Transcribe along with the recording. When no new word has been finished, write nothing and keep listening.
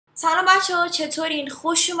سلام بچه ها، چطورین؟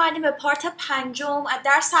 خوش اومدین به پارت پنجم از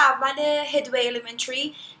درس اول هدوی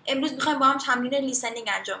الیمنتری. امروز میخوایم با هم تمرین لیسنینگ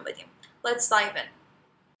انجام بدیم. Let's dive in.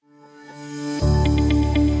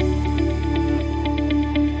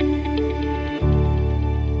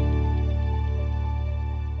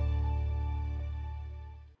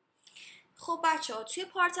 خب بچه ها، توی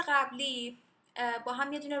پارت قبلی با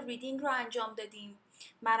هم یه دونه ریدینگ رو انجام دادیم،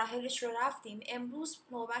 مراحلش رو رفتیم. امروز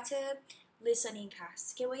نوبت لیسنینگ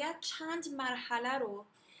هست که باید چند مرحله رو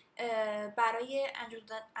برای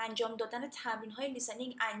انجام دادن تمرین های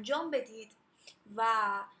لیسنینگ انجام بدید و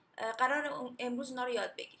قرار امروز اونا رو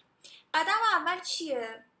یاد بگیریم. قدم اول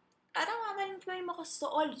چیه؟ قدم اول این که ببینیم آقا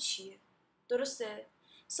سوال چیه؟ درسته؟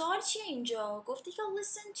 سوال چیه اینجا؟ گفته که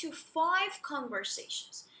listen to 5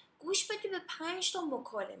 conversations. گوش بدید به 5 تا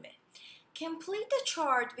مکالمه. Complete the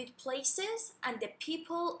chart with places and the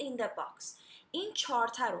people in the box. این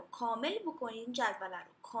چارت رو کامل بکنید، این جدول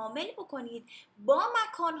رو کامل بکنید با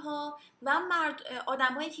مکانها و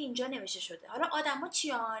آدم‌هایی که اینجا نوشته شده. حالا آدم‌ها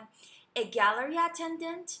چیان؟ A gallery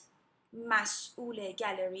attendant، مسئول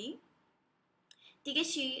گالری. دیگه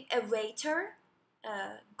چی؟ A waiter،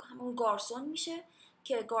 همون گارسون میشه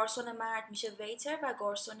که گارسون مرد میشه waiter و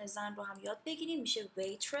گارسون زن رو هم یاد بگیریم میشه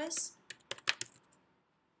waitress.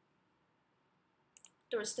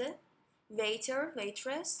 درسته؟ waiter،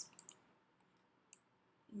 waitress.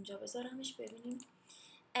 اینجا بذارمش ببینیم.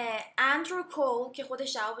 اندرو کول که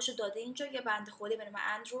خودش جوابشو داده اینجا، یه بنده خودی به نام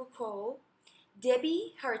اندرو کول.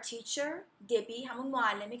 دبی her teacher، دبی همون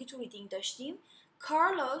معلمی که تو ریدینگ داشتیم.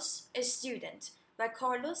 کارلوس student و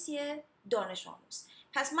کارلوس یه دانش آموز.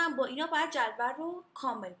 پس من با اینا باید جدول رو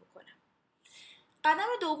کامل بکنم. قدم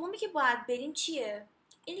دومی که باید بریم چیه؟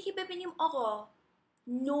 اینه که ببینیم آقا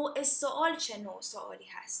نوع سوال چه نوع سوالی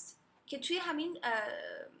هست که توی همین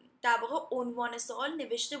در واقع عنوان سوال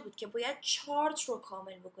نوشته بود که باید چارت رو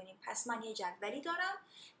کامل بکنیم. پس من یه جدولی دارم،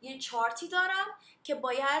 یه چارتی دارم که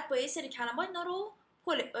باید با یه سری کلمات اینا رو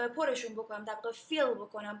پرشون بکنم، در واقع فیل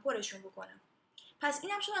بکنم، پرشون بکنم. پس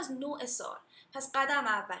این هم شد از نوع سوال. پس قدم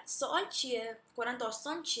اول سوال چیه؟ کلا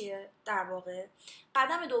داستان چیه در واقع.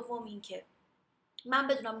 قدم دوم این که من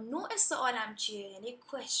بدونم نوع سوالم چیه، یعنی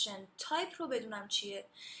question type رو بدونم چیه.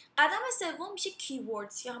 قدم سوم میشه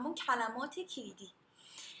keywords یا همون کلمات کلیدی.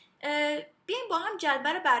 بیایم با هم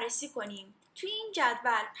جدول رو بررسی کنیم. توی این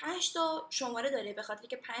جدول 5 تا شماره داره به خاطر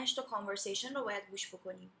که 5 تا conversation رو باید گوش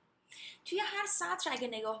بکنیم. توی هر سطر اگه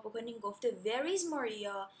نگاه بکنیم گفته where is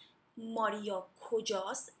Maria، ماریا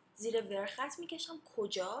کجاست، زیر ور خط میکشم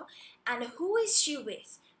کجا. and who is she with،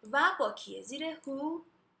 و با کیه، زیر who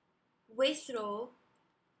with رو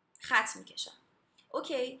خط میکشم.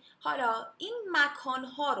 اوکی، حالا این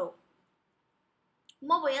مکانها رو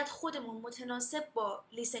ما باید خودمون متناسب با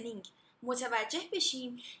لیسنینگ متوجه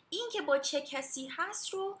بشیم. این که با چه کسی هست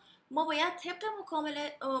رو ما باید طبق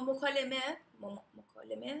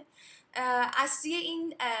مکالمه اصلی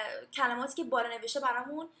این کلماتی که بالا نوشته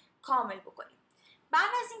برامون کامل بکنیم. بعد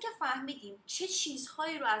از اینکه فهمیدیم چه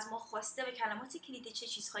چیزهایی رو از ما خواسته و کلمات کلیدی چه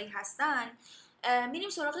چیزهایی هستن، میریم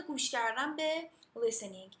سراغ گوش کردن به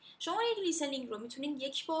لیسنینگ. شما یک لیسنینگ رو میتونید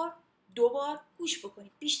 1 بار 2 بار گوش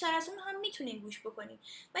بکنید، بیشتر از اون هم میتونید گوش بکنید،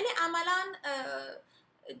 ولی عملا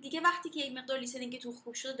دیگه وقتی که یک مقدار لیسنینگ تو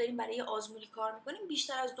خوب شده داریم برای آزمولی کار میکنیم،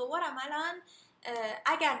 بیشتر از 2 بار عملا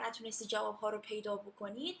اگر نتونستی جوابها رو پیدا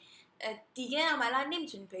بکنید دیگه عملا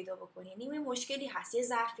نمیتونید پیدا بکنید. یعنی مشکلی هست، یه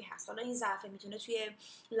ضعفی هست. حالا این ضعف میتونه توی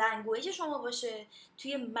لنگویج شما باشه،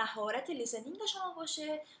 توی مهارت لیسنینگ شما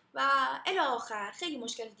باشه و الی آخر خیلی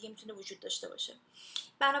مشکل دیگه میتونه وجود داشته باشه.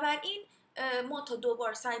 بنابراین ما تا 2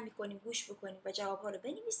 بار سعی میکنیم گوش بکنیم و جوابها رو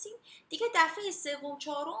بنویسیم. دیگه دفعه سوم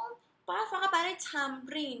چهارم باید فقط برای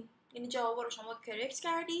تمرین، یعنی جوابا رو شما کرکت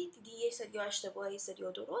کردید، دیدی یه سری اشتباهی، یه سری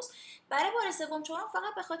درست، برای بار سوم چهارم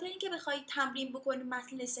فقط به خاطر اینکه بخوای تمرین بکنی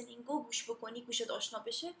متن لیسنینگ رو گوش بکنی، گوشت آشنا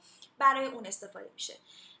بشه، برای اون استفاده میشه.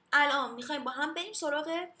 الان میخوایم با هم بریم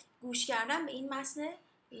سراغ گوش کردن به این متن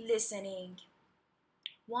لیسنینگ.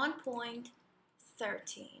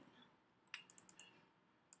 1.13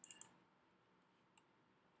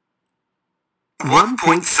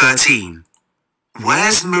 1.13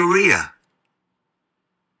 Where's Maria?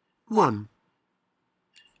 1.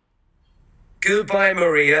 Goodbye,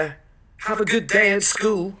 Maria. Have a good day at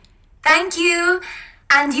school. Thank you.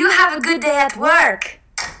 And you have a good day at work.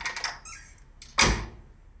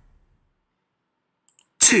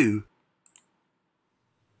 2.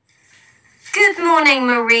 Good morning,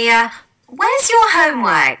 Maria. Where's your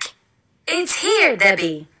homework? It's here,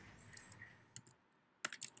 Debbie.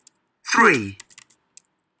 3.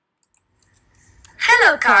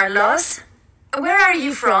 Hello, Carlos. Where are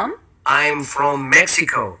you from? I'm from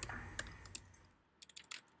Mexico.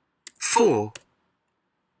 4,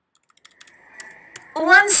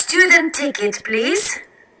 One student ticket, please.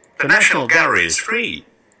 The National Gallery is free.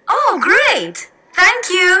 Oh, great. Thank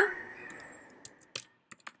you.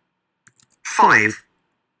 5,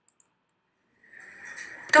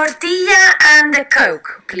 Tortilla and a Coke,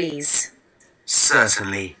 please.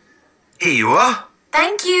 certainly. Here you are.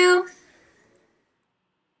 Thank you.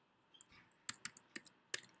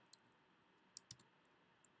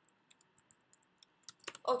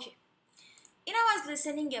 اوکی. اینم از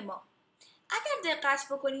لیسنینگ ما. اگر دقت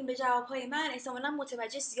بکنین به جوابهای من احتمالاً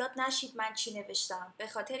متوجه زیاد نشید من چی نوشتم، به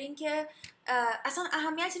خاطر اینکه اصلا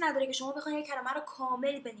اهمیتی نداره که شما بخواید یک کلمه رو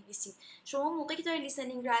کامل بنویسید. شما موقعی که داره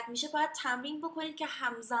لیسنینگ رد میشه باید تمرین بکنید که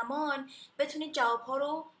همزمان بتونید جوابها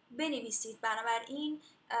رو بنویسید. بنابراین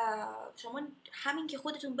شما همین که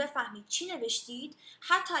خودتون بفهمید چی نوشتید،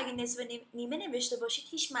 حتی اگه نصف نیمه نوشته باشید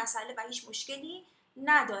هیچ مسئله و هیچ مشکلی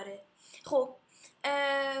نداره. خب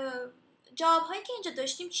جواب هایی که اینجا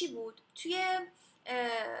داشتیم چی بود؟ توی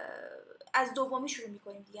از دومی شروع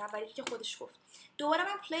میکنیم دیگه، اولی که خودش گفت. دوباره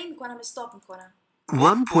من پلی میکنم، استاپ میکنم.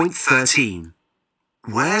 1.13.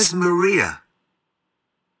 Where's Maria?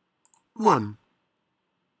 1,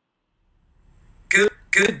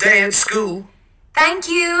 Good day at school. Thank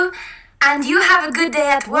you. And you have a good day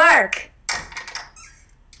at work.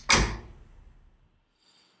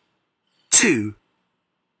 2,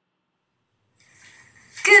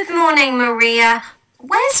 Good morning, Maria.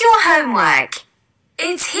 Where's your homework?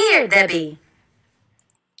 It's here, Debbie.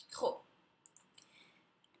 خب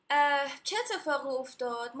چه اتفاقی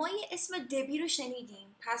افتاد؟ ما یه اسم دبی رو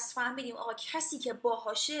شنیدیم، پس فهمیدیم آقا کسی که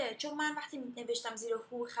باهاشه، چون من وقتی نوشتم زیر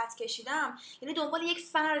هو خط کشیدم یعنی دنبال یک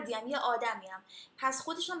فردیم، یه آدمیم، پس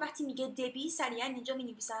خودشون وقتی میگه دبی سریعا اینجا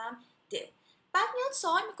مینویسم دب. بعد میاد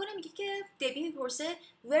سوال میکنه، میگه که دبی میپرسه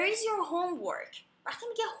Where is your homework؟ وقتی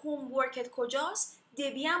میگه homeworkت کجاست،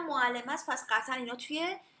 دبی هم معلم است، پس قطعا اینا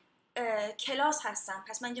توی کلاس هستن.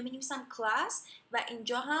 پس من اینجا مینویسم کلاس و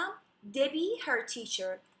اینجا هم دبی her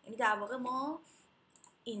teacher، یعنی در واقع ما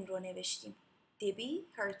این رو نوشتیم دبی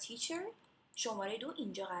her teacher. شماره 2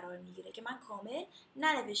 اینجا قرار میگیره که من کامل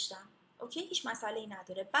ننوشتم. اوکی، هیچ مسئله ای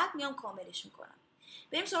نداره. بعد میام کاملش میکنم.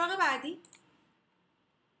 بریم سراغ بعدی.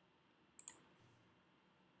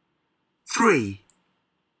 3,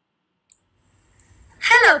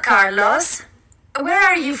 Hello, Carlos. Where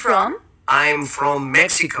are you from? I'm from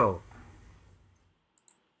Mexico.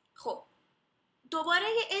 خب دوباره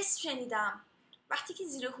یه اسم شنیدم. وقتی که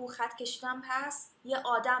زیر هو خط کشیدم پس یه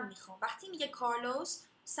آدم میخوام. وقتی میگه کارلوس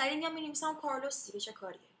سریع میام مینویسم کارلوس دیگه، چه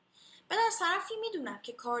کاریه. بعد از طرفی میدونم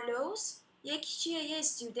که کارلوس یک چیه، یه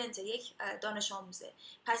استودنته، یک دانش آموزه.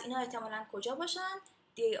 پس اینا احتمالاً کجا باشن؟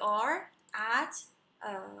 They are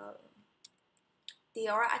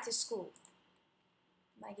at school.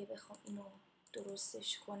 مگه بخوام اینو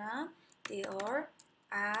درستش کنم They are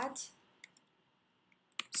at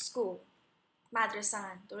school.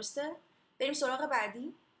 مدرسه‌ن، درسته؟ بریم سراغ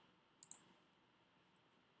بعدی.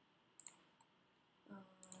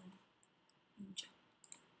 اینجا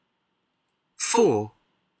 4,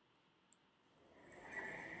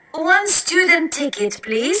 One student ticket,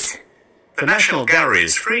 please. The National Gallery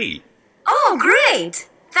is free. Oh, great.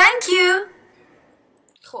 Thank you.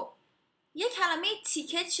 خب یه کلمه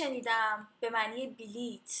تیکت شنیدم به معنی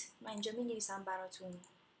بلیت. من اینجا می نویسم براتون.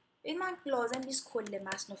 ببین من لازم نیست کل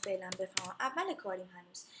متن رو فعلا بفهمم، اول کاریم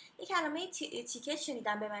هنوز. یه کلمه تیکت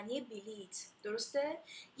شنیدم به معنی بلیت، درسته؟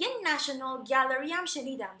 یه نشنال گالری هم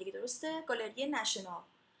شنیدم دیگه، درسته؟ گالری نشنال.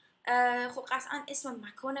 خب قطعا اسم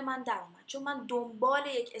مکان من در اومد، چون من دنبال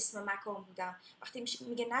یک اسم مکان بودم. وقتی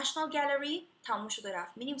میگه نشنال گالری تموم شده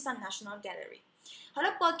رفت، می نویسم نشنال گالری.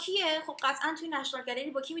 حالا با کیه؟ خب قطعا توی نشنال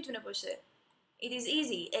گالری با کی میتونه باشه؟ It is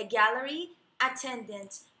easy. A gallery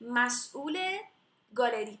attendant. مسئول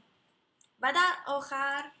گالری. و در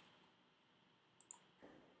آخر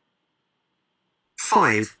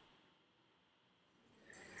 5,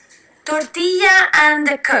 Tortilla and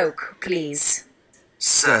a Coke, please.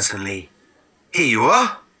 certainly. Here you are.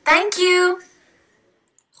 Thank you.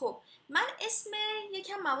 خب من اسم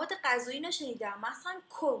یکم مواد غذایی نشنیدم، مثلا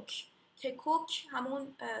کوک، که کوک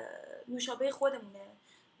همون نوشابه خودمونه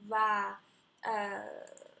و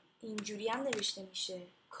اینجوری هم نوشته میشه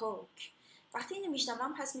کوک. وقتی اینو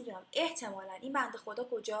میشنوم پس میدونم احتمالاً این بنده خدا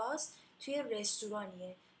کجاست؟ توی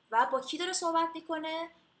رستورانیه و با کی داره صحبت میکنه؟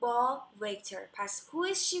 با ویتر. پس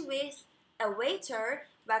who is she with a waiter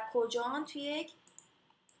و کجان؟ توی یک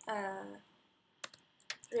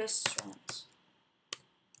رستورانت.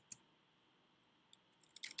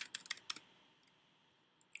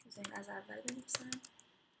 بذارین از اول بنویسم.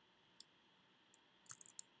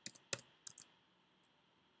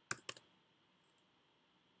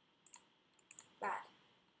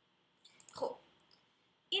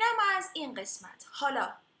 این قسمت.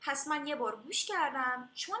 حالا پس من یه بار گوش کردم،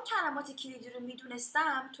 چون کلمات کلیدی رو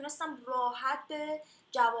میدونستم تونستم راحت به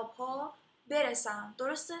جوابها برسم.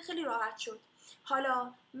 درسته؟ خیلی راحت شد.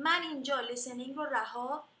 حالا من اینجا لیسنینگ رو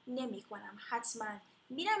رها نمی کنم، حتما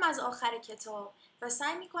میرم از آخر کتاب و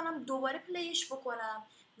سعی میکنم دوباره پلیش بکنم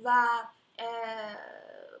و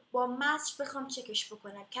با متن بخوام چکش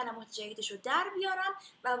بکنم، کلمات جدیدش رو در بیارم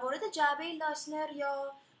و وارد جعبه لاسنر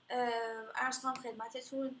یا عرض کنم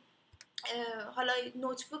خدمتتون حالا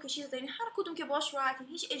نوتبوک چیز دارین، هر کدوم که باش راحتین،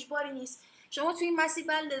 هیچ اجباری نیست. شما توی این مسیر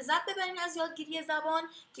باید لذت ببرین از یادگیری زبان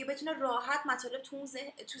که بتونه راحت مطالب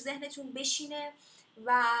تو ذهنتون بشینه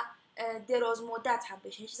و دراز مدت هم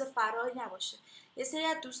بشه، چیز فراری نباشه. یه سری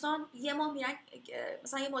از دوستان یه ماه میرن،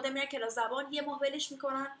 مثلا یه مدت میرن کلاس زبان، یه ماه ولش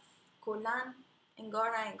میکنن، کلا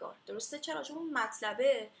انگار نه انگار. درسته؟ چرا؟ چون اون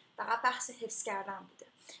مطلبه فقط بحث حفظ کردن بوده.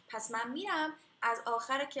 پس من میرم از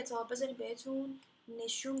آخر کتاب، بذارید بهتون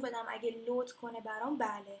نشون بدم اگه لود کنه برام.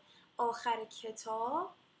 بله، آخر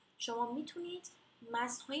کتاب شما میتونید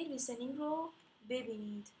متن‌های لیسنینگ رو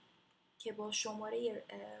ببینید که با شماره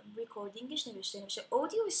ریکوردینگش نوشته نمیشه.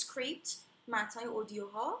 اودیو اسکریپت، متن‌های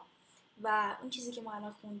اودیوها، و اون چیزی که ما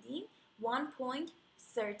الان خوندیم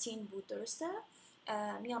 1.13 بود. درسته؟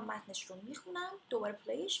 میام متنش رو میخونم، دوباره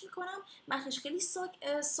پلیش میکنم. متنش خیلی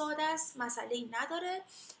ساده است، مسئله ای نداره،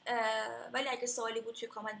 ولی اگه سوالی بود توی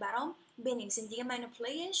کامنت برام بنویسین، دیگه من اینو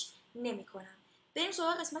پلیش نمیکنم. بریم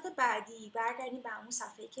سراغ قسمت بعدی. برگردیم به همون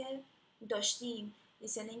صفحه‌ای که داشتیم.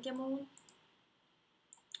 لیسنینگمون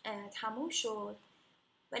تموم شد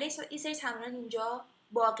ولی این سری تمرینات اینجا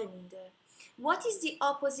باقی مونده. What is the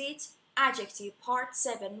opposite adjective part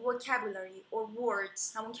 7 vocabulary or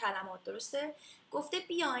words؟ همون کلمات. درسته؟ گفته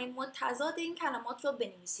بیاین متضاد این کلمات رو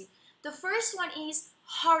بنویسید. The first one is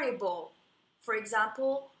horrible. For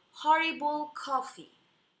example, horrible coffee.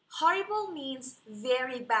 Horrible means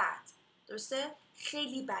very bad. درسته؟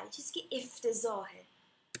 خیلی بد، چیزی که افتضاحه.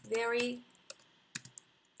 Very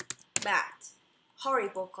bad.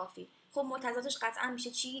 Horrible coffee. خب متضادش قطعا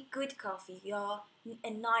میشه چی؟ Good coffee یا a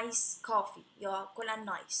nice coffee یا کلا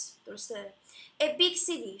nice. درسته؟ A big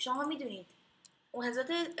city. شما میدونید متضاد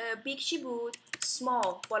big چی بود؟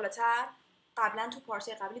 Small. بالاتر. قبلا تو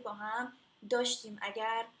پارت‌های قبلی با هم داشتیم،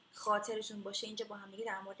 اگر خاطرتون باشه اینجا با هم دیگه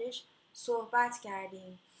در موردش صحبت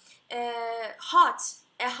کردیم. Hot.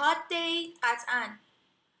 A hot day قطعا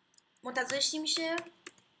متضادش چی میشه؟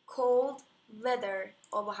 Cold weather.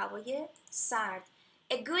 آب و هوای سرد.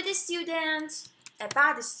 A good student, a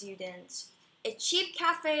bad student, a cheap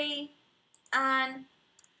cafe, an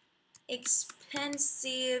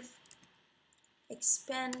expensive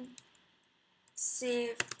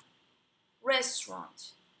restaurant.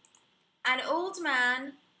 An old man,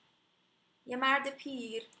 یه مرد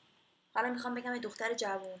پیر. حالا میخوام بگم یه دختر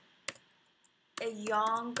جوان. A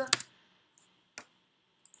young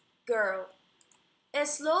girl. A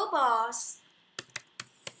slow bus,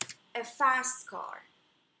 a fast car.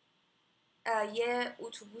 یه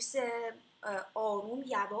اتوبوس آروم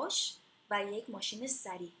یواش و یک ماشین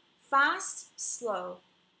سریع. Fast, slow.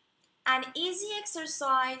 An easy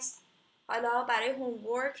exercise. حالا برای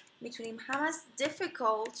homework میتونیم هم از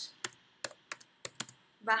difficult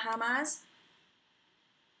و هم از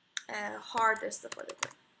hard استفاده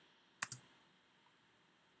کنیم.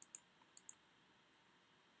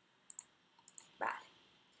 بله،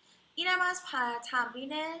 اینم از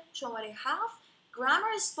تمرین شماره 7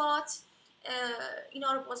 grammar spot.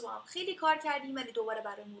 اینا رو باز با هم خیلی کار کردیم ولی دوباره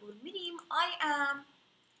برای مرور میریم. I am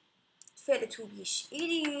فعل تو بیش.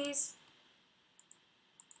 It is.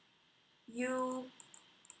 You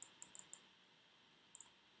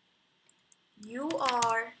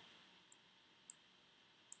are.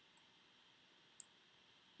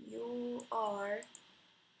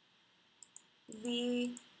 We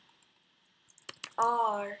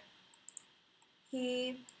are. He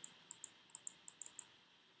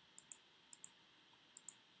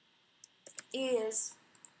is.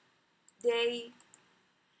 They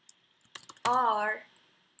are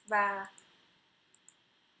و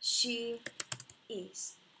she is.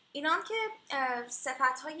 اینا هم که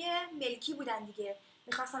صفت‌های ملکی بودن دیگه.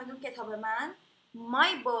 میخواستم بگم کتاب من،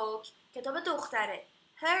 my book، کتاب دختره،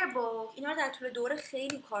 her book. اینا رو در طول دوره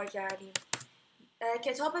خیلی کار کردیم.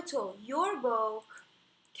 کتاب تو، your book،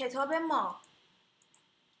 کتاب ما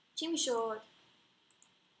چی میشد؟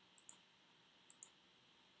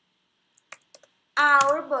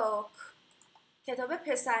 our book، کتاب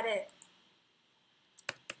پسره،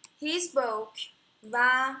 his book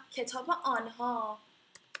و کتاب آنها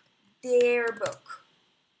their book.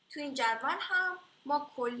 تو این جدول هم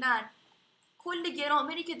ما کل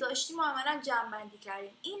گرامری که داشتیم و عملا جمع بندی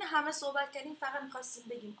کردیم. این همه صحبت کردیم، فقط میخواستیم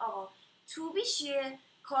بگیم آقا to be چیه؟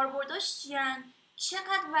 کاربرداش چیان؟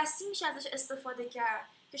 چقدر وسیع میشه ازش استفاده کرد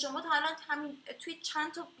که شما تا الان همین توی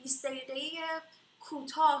چند تا 20 دقیقه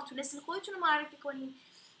کوتاه تونستین خودتون رو معرفی کنین،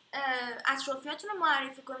 اطرافیاتون رو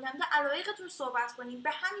معرفی کنین، در مورد علایقتون صحبت کنین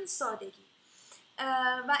به همین سادگی.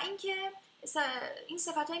 و اینکه این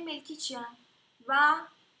صفت‌های ملکی چیان و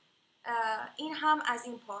این هم از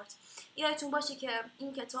این پارت. یادتون باشه که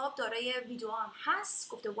این کتاب دارای ویدیو هم هست،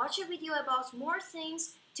 گفته watch a video about more things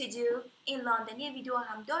to do in London. یه ویدیو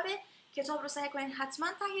هم داره، کتاب رو سعی کنین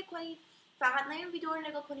حتما تهیه کنید، فقط نه این ویدیو رو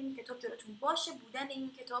نگاه کنین، کتاب جلوتون باشه. بودن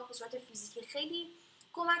این کتاب به صورت فیزیکی خیلی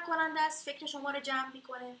کمک کننده است، فکر شما رو جمع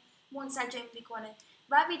میکنه، منسجم میکنه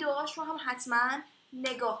و ویدیوهاش رو هم حتما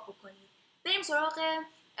نگاه بکنید. بریم سراغ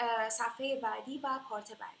صفحه بعدی و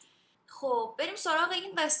پارت بعدی. خب بریم سراغ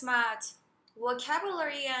این قسمت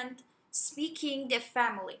vocabulary and speaking the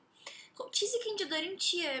family. خب چیزی که اینجا داریم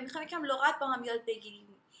چیه؟ میخوایم یکم لغت با هم یاد بگیریم.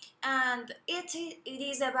 And it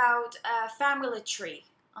is about a family tree.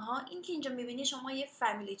 این که اینجا میبینی شما یه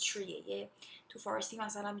family tree، یه تو فارسی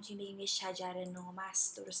مثلا میتونیم بگیم یه شجره نامه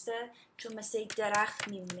است، درسته؟ چون مثل یک درخت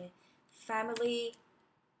میمونه. family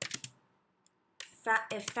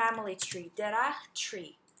tree، درخت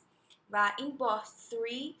tree. و این با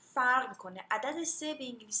 3 فرق میکنه. عدد 3 به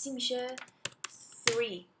انگلیسی میشه 3،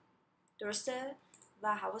 درسته؟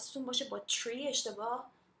 و حواستون باشه با tree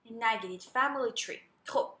اشتباه نگیرید. family tree.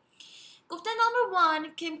 خب گفته number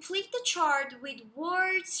 1 complete the chart with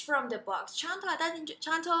words from the box. چند تا عدد اینجا،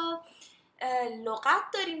 چند تا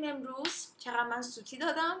لغت داریم امروز. چقدر من سوتی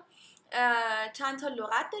دادم. چند تا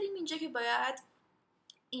لغت داریم اینجا که باید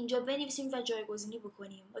اینجا بنویسیم و جایگزینی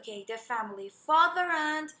بکنیم. Okay, the family. Father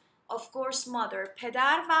and of course mother.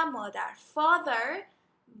 پدر و مادر. Father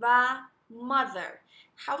و mother.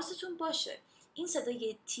 حواستون باشه این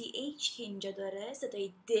صدای TH که اینجا داره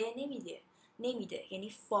صدای د نمیده، یعنی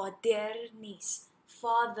فادر نیست.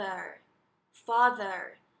 father,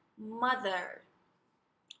 mother,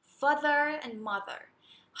 father and mother.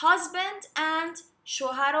 husband and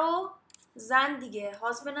شوهر و زن دیگه.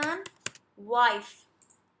 husband and wife.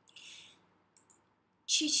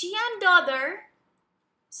 chichi and daughter,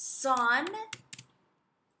 son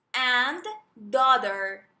and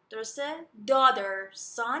daughter. درسته؟ daughter,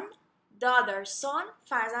 son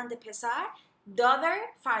فرزند پسر، daughter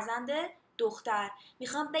فرزند دختر.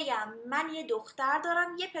 میخوام بگم من یه دختر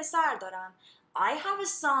دارم یه پسر دارم. I have a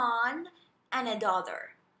son and a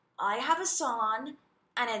daughter. I have a son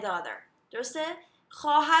and a daughter. درسته؟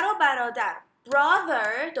 خواهر و برادر.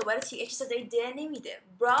 brother دوباره TH صدای د نمیده.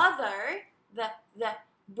 brother the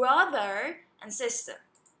brother and sister.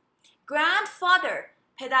 grandfather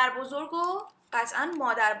پدر بزرگ و قطعا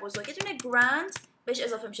مادر بزرگ. یه دونه grand بهش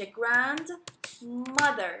اضافه میشه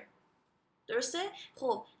grandmother. درسته؟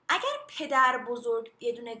 خب اگر پدر بزرگ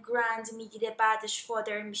یه دونه grand میگیره بعدش father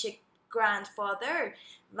میشه grandfather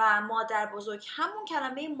و مادر بزرگ همون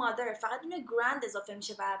کلمه mother فقط دونه grand اضافه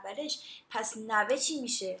میشه به اولش، پس نوه چی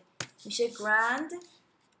میشه؟ میشه grand.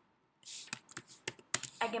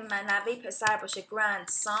 اگه من نوه پسر باشه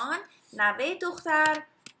grandson، نوه دختر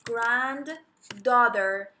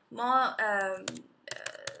granddaughter. ما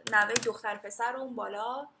نوه دختر پسر رو اون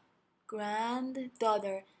بالا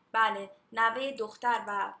granddaughter. بله نوه دختر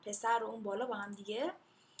و پسر رو اون بالا با هم دیگه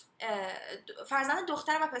فرزند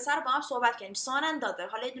دختر و پسر رو با هم صحبت کردیم. son and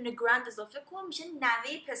daughter. حالا یه دونه grand اضافه کن میشه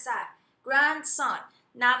نوه پسر grandson،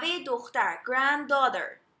 نوه دختر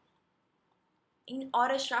granddaughter. این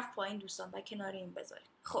آرش رفت پایین دوستان و کنار این بذاریم.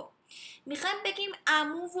 خب میخوایم بگیم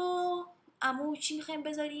عمو چی میخوایم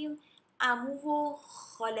بذاریم؟ عمو و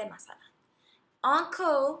خاله مثلا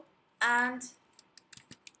uncle and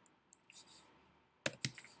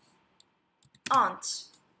aunt.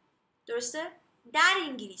 درسته؟ در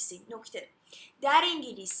انگلیسی نکته، در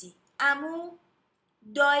انگلیسی عمو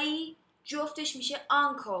دایی جفتش میشه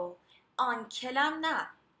uncle. آنکلم نه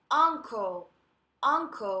uncle.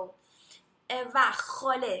 و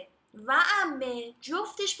خاله و عمه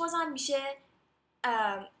جفتش بازم میشه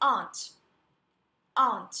aunt.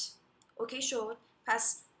 اوکی شد؟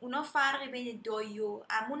 پس اونا فرقی بین دایی و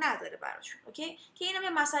عمو نداره براشون. اوکی؟ که اینم یه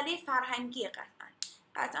مسئله فرهنگیه.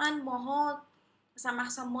 قطعا ماها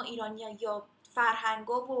مثلا ما ایرانی یا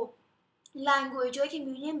فرهنگا و لنگویجایی که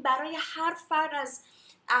میبینیم برای هر فرد از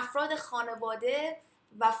افراد خانواده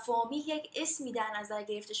و فامیل یک اسم میدن نظر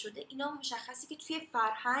گرفته شده. اینا مشخصی که توی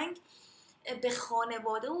فرهنگ به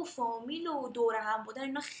خانواده و فامیل و دور هم بودن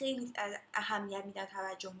اینا خیلی اهمیت میدن،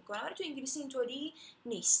 توجه میکنن، ولی تو انگلیسی اینطوری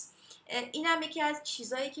نیست. این هم یکی از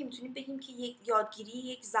چیزایی که میتونیم بگیم که یک یادگیری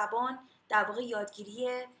یک زبان در واقع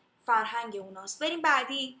یادگیری فرهنگ اوناست. بریم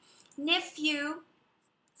بعدی. nephew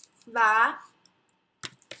و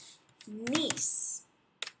niece.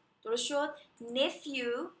 درست شد؟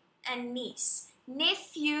 nephew and niece.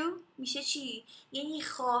 nephew میشه چی؟ یعنی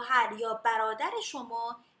خواهر یا برادر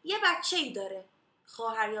شما یه بچه‌ای داره.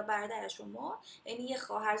 خواهر یا برادر شما یعنی یه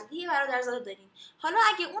خواهرزاده یه برادرزاده دارین. حالا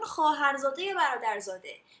اگه اون خواهرزاده یا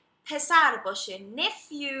برادرزاده پسر باشه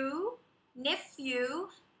nephew،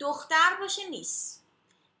 دختر باشه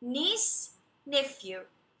niece nephew.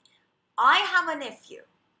 I have a nephew.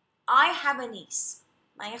 I have a niece.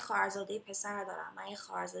 من یه خواهرزاده پسر دارم، من یه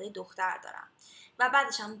خواهرزاده دختر دارم. و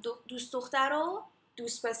بعدش هم دوست دختر و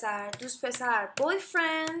دوست پسر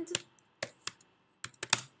boyfriend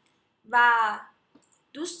و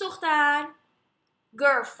دوست دختر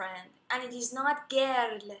girlfriend. And it is not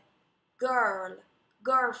girl,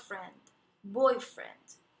 girlfriend,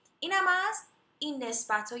 boyfriend. این هم از این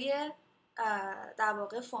نسبت‌های در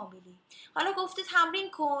واقع فامیلی. حالا گفته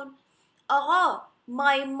تمرین کن. آقا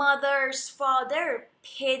my mother's father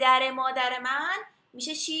پدر مادر من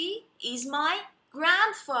میشه چی؟ is my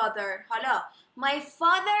grandfather. حالا my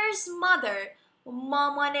father's mother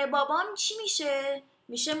مامان بابام چی میشه؟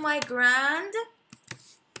 میشه my grandmother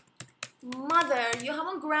یا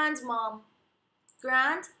همون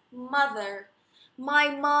grandmother. my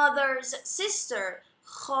mother's sister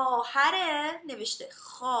خواهر نوشته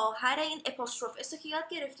خواهر این اپوستروف اسو که یاد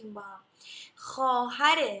گرفتیم با هم.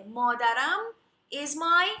 خواهر مادرم is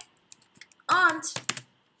my aunt.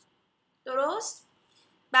 درست؟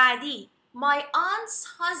 بعدی my aunt's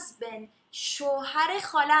husband شوهر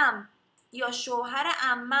خالم یا شوهر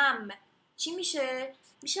عمم چی میشه؟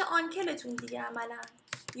 میشه آنکلتون دیگه عملا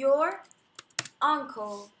your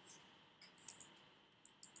uncle.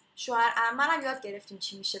 شوهر عمم یاد گرفتیم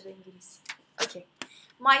چی میشه به انگلیسی. اوکی.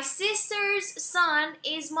 My sister's son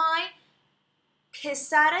is my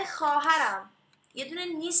پسر خواهرم. یه دونه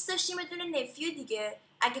نیست داشتیم یه دونه nephew دیگه.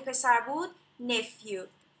 اگه پسر بود nephew.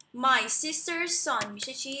 My sister's son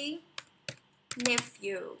میشه چی؟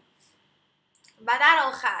 nephew. و در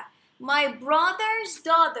آخر my brother's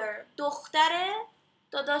daughter دختر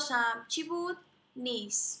داداشم چی بود؟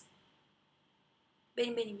 niece.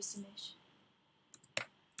 بریم بنویسیمش.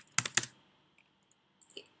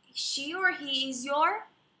 She or he is your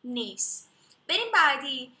niece. بریم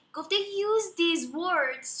بعدی. گفته use these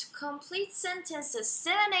words to complete sentences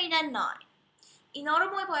 7, 8 and 9. اینا رو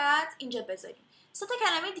ما باید اینجا بذاریم. 3 تا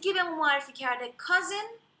کلمه دیگه بهمون معرفی کرده.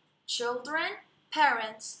 cousin, children,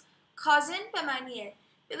 parents. cousin به معنیه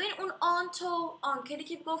ببین اون آنت و آنکلی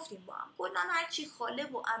که گفتیم با هم. کلا هرچی خاله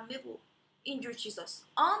و عمه و اینجور چیزاست.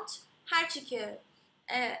 آنت هرچی که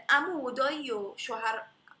عمو و دایی و شوهر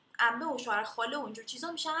عمه و شوهر خاله و اینجور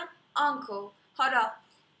چیزا میشن آنکل. حالا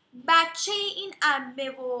بچه این عمه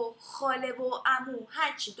و خاله و عمو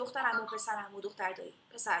هرچی دختر عمو پسر عمو دختر دایی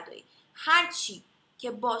پسر دایی هرچی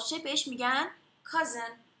که باشه بهش میگن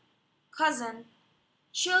cousin.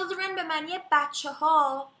 children به معنی بچه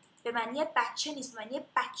ها به معنی بچه نیست به معنی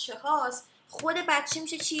بچه هاست. خود بچه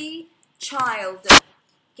میشه چی؟ child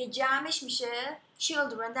که جمعش میشه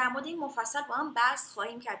children. در مورد این مفصل با هم بحث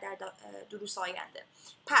خواهیم کرد در دروس آینده.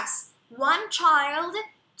 پس one child,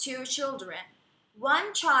 2 children.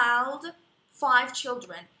 One child, 5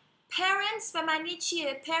 children. Parents به معنی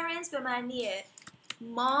چیه؟ Parents به معنی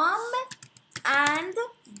mom and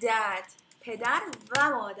dad. پدر و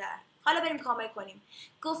مادر. حالا بریم کامل کنیم.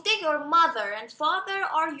 گفته your mother and father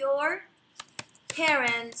are your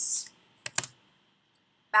parents.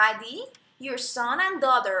 بعدی your son and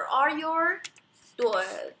daughter are your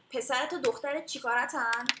پسرت و دخترت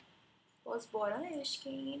چیکارتن؟ باز بالا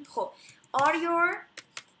نوشتین. خب are your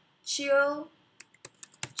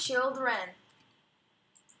children.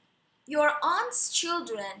 Your aunt's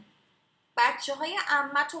children بچه های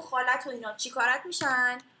عمت و خالت و اینا چی کارت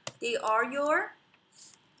میشن؟ They are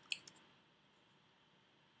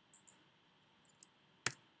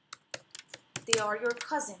your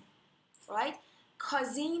cousin. Right?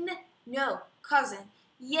 cousin cousin.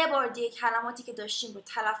 یه بار دیگه کلماتی که داشتیم رو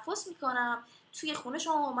تلفظ میکنم توی خونه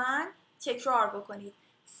شما من تکرار بکنید.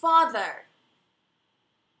 father,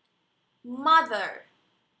 mother,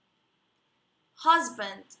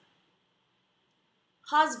 husband,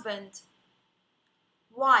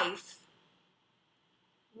 wife,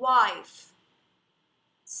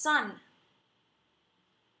 son,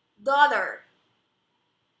 daughter,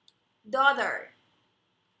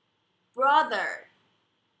 brother,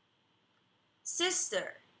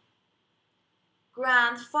 sister,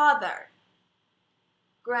 grandfather,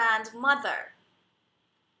 grandmother,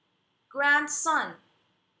 grandson,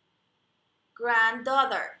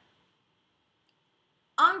 granddaughter,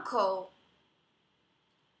 uncle,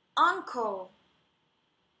 aunt,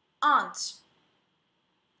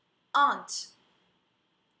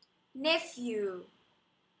 nephew,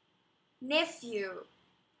 nephew,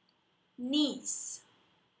 niece,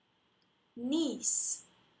 niece,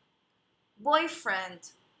 boyfriend,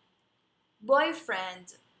 boyfriend,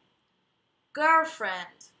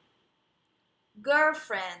 girlfriend,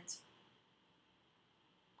 girlfriend.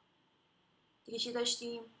 دیگه چی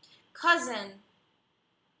داشتیم؟ cousin,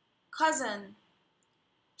 cousin,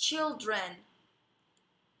 children,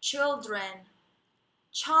 children,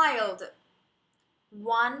 child,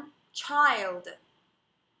 one child,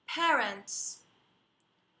 parents,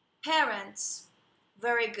 parents.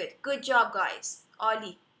 Very good. Good job guys.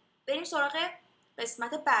 عالی. بریم سراغ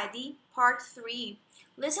قسمت بعدی part 3.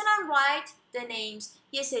 Listen and write the names.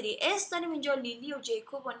 یه سری اس داریم اینجا، لیلی و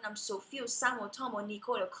جیکوب و سوفی و سم و تام و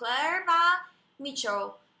نیکول و کلر و میچل.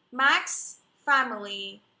 مکس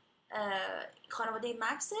فامیلی، خانواده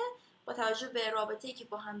مکسه. با توجه به رابطه‌ای که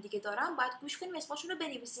با هم دیگه دارن باید گوش کنیم اسمشون رو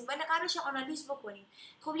بنویسیم، ولی قبلش آنالیز بکنیم.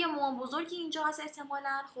 خب یه مامان بزرگی اینجا هست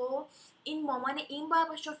احتمالاً. خب این مامان این باید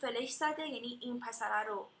باشه فلش زده، یعنی این پسره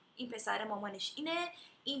رو، این پسر مامانش اینه،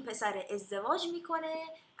 این پسر ازدواج میکنه.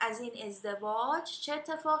 از این ازدواج چه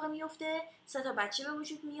اتفاقی میفته؟ 3 تا بچه به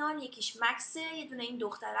وجود میان. یکیش مکسه، یه دونه این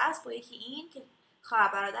دختره است با یکی این که خواهر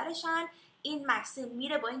برادرشن. این مکسه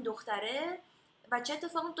میره با این دختره و چه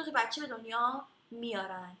اتفاقی؟ 2 تا بچه به دنیا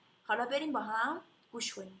میارن. حالا بریم با هم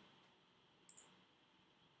گوش کنیم.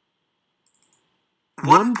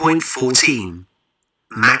 1.14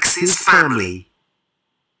 Max's family.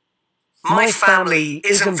 My family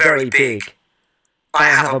isn't very big. I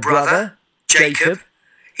have a brother, Jacob,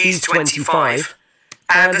 he's 25,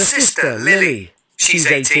 and a sister, Lily, she's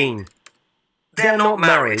 18. They're not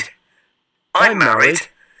married. I'm married.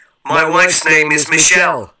 My wife's name is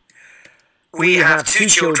Michelle. We have 2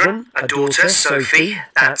 children, a daughter, Sophie,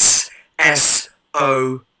 that's S-O-P-H-I-E,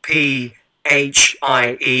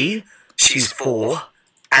 she's 4,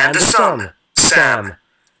 and a son, Sam.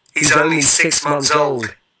 He's only 6 months old.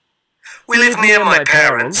 We live near my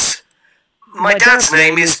parents. My dad's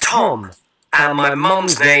name is Tom, and my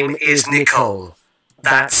mum's name is Nicole.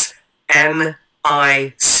 That's N-I-C-O-L-E.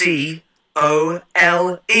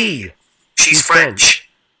 She's French.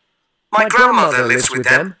 My grandmother lives with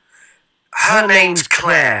them. Her name's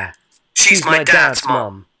Claire. She's my dad's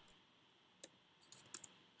mum.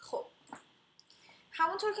 خب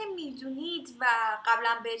همونطور که میدونید و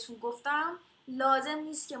قبلا بهتون گفتم، لازم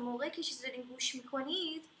نیست که موقعی که چیزی دارین گوش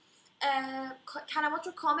میکنید کلمات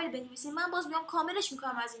رو کامل بنویسید. من باز بیام کاملش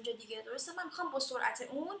میکنم از اینجا دیگه، درسته؟ من میخوام با سرعت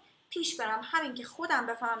اون پیش برم، همین که خودم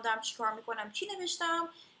بفهمم دارم چی کار میکنم، چی نوشتم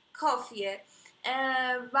کافیه.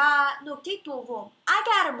 و نکته دوم،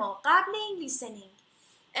 اگر ما قبل این لیسنینگ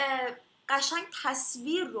قشنگ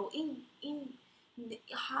تصویر رو این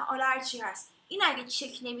حالا هرچی هست این اگه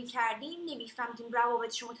چک نمی کردیم، نمیفهمیدیم،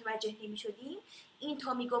 روابطش رو متوجه نمی شدیم، این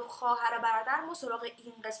تا میگفت خواهر و برادر، ما سراغ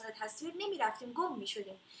این قسمت تصویر نمی رفتیم، گم می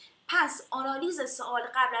شدیم. پس آنالیز سوال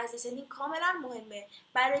قبل از لیسنینگ کاملا مهمه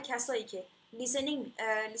برای کسایی که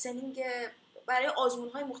لیسنینگ برای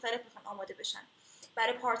آزمون‌های مختلف میخوان آماده بشن.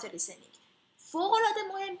 برای پارت لیسنینگ فوق العاده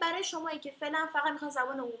مهم برای شمایی که فعلا فقط میخوان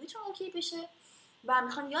زبان عمومیتون اوکی بشه و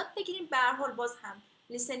میخوان یاد بگیریم. به هر حال باز هم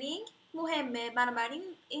لیسنینگ مهمه،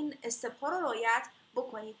 بنابراین این استپ‌ها رو رعایت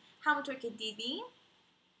بکنید. همونطور که دیدیم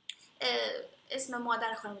اسم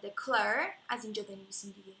مادر خانواده کلر از اینجا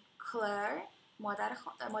بنویسیم دیگه. کلر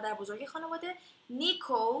مادر بزرگ خانواده.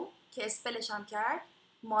 نیکو که اسپلش هم کرد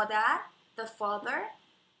مادر، the father.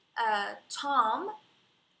 تام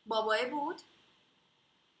بابای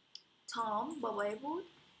بود.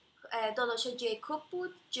 داداش جیکوب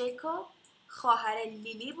بود، جیکوب. خواهر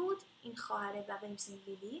لیلی بود، این خواهر بنویسیم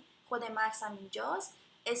لیلی. خود مکس هم اینجاست.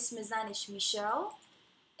 اسم زنش میشل.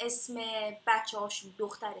 اسم بچه هاش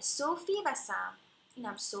دختر صوفی و سم.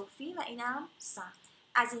 اینم صوفی و اینم سم.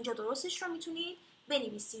 از اینجا درستش رو میتونید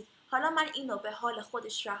بنویسید. حالا من اینو به حال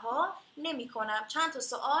خودش رها نمی کنم. چند تا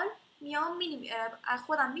سوال میام از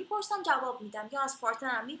خودم میپرسم جواب میدم یا از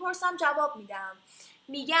پارتنرم میپرسم جواب میدم.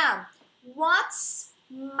 میگم What's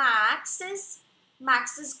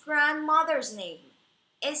Max's grandmother's name?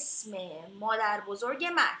 اسم مادر بزرگ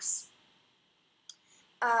مکس.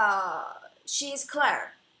 She is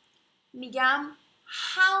Claire. میگم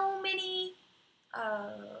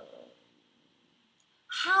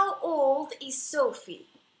How old is Sophie?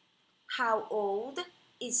 How old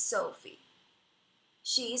is Sophie?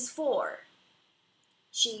 She is 4.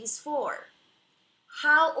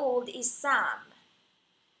 How old is Sam?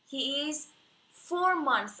 He is 4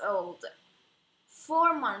 months old.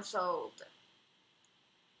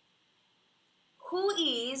 Who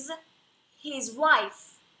is his wife?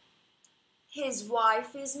 His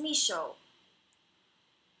wife is Michelle.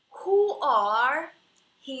 Who are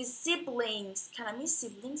his siblings. کلمه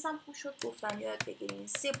siblings هم خوب شد گفتم یاد بگیرین.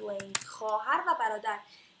 siblings خواهر و برادر.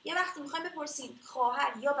 یه وقتی میخوایم بپرسین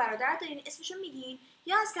خواهر یا برادر دارین اسمشو میگین،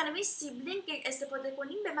 یا از کلمه سیبلینگ استفاده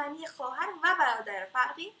کنین به معنی خواهر و برادر،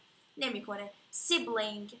 فرقی نمیکنه.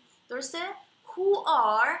 sibling درسته؟ Who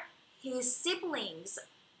are his siblings?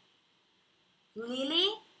 Lily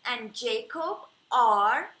and Jacob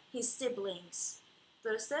are his siblings.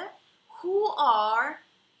 درسته؟ Who are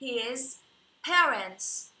his parents?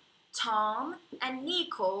 Tom and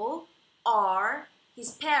Nicole are his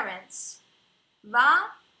parents. و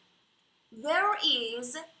where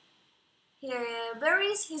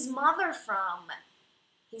is his mother from?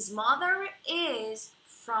 His mother is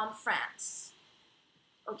from France.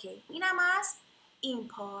 اوکی، اینم از این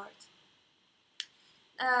پارت.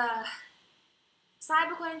 سعی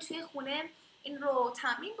بکنید توی خونه این رو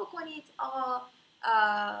تمرین بکنید. آقا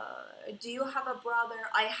do you have a brother?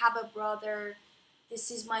 I have a brother. This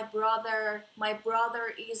is my brother. My brother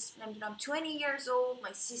is نمیدونم 20 years old.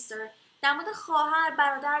 My sister. در مورد خواهر،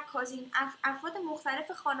 برادر، کازین، افراد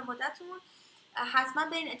مختلف خانواده‌تون حتما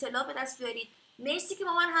برین اطلاع به دست بیارید. مرسی که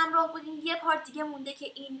با من همراه بودین. یه پارت دیگه مونده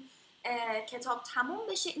که این کتاب تموم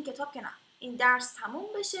بشه. این کتاب که نه، این درس تموم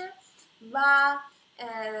بشه و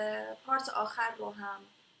پارت آخر رو هم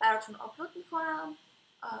براتون آپلود میکنم.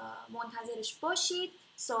 منتظرش باشید.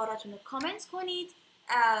 سوالاتون رو کامنت کنید.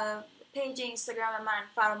 پیج اینستاگرام من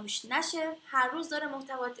فراموش نشه. هر روز داره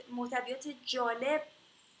محتویات جالب،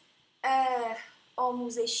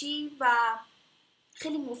 آموزشی و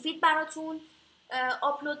خیلی مفید براتون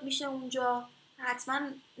آپلود میشه اونجا. حتما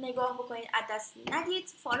نگاه بکنید، از دست ندید،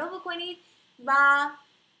 فالو بکنید و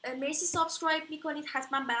مرسی سابسکرایب میکنید.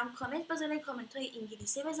 حتما برام کامنت بذارید، کامنت های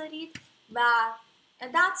انگلیسی بذارید و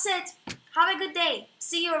that's it. Have a good day.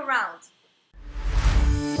 See you around.